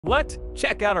What?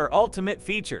 Check out our ultimate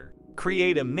feature.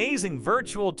 Create amazing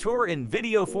virtual tour in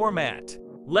video format.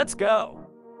 Let's go.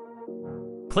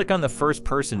 Click on the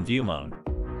first-person view mode.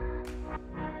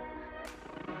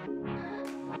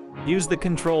 Use the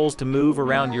controls to move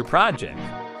around your project.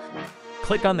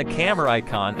 Click on the camera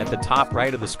icon at the top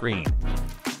right of the screen.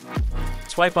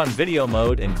 Swipe on video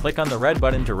mode and click on the red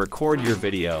button to record your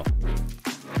video.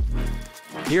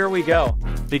 Here we go.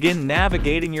 Begin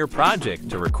navigating your project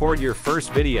to record your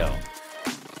first video.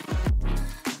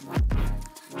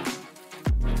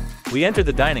 We enter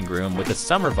the dining room with a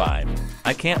summer vibe.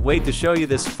 I can't wait to show you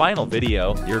this final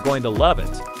video. You're going to love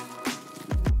it.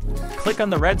 Click on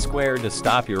the red square to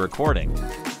stop your recording.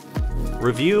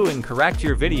 Review and correct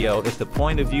your video if the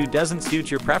point of view doesn't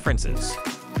suit your preferences.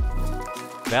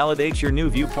 Validate your new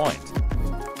viewpoint.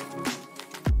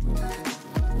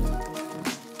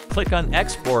 Click on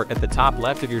Export at the top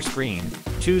left of your screen.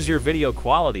 Choose your video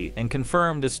quality and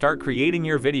confirm to start creating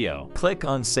your video. Click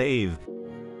on Save.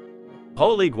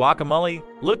 Holy guacamole,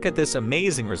 look at this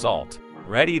amazing result,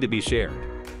 ready to be shared.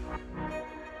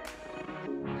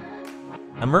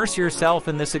 Immerse yourself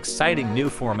in this exciting new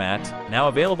format, now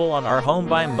available on our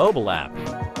HomeByMe mobile app.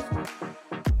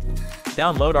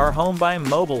 Download our HomeByMe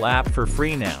mobile app for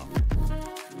free now.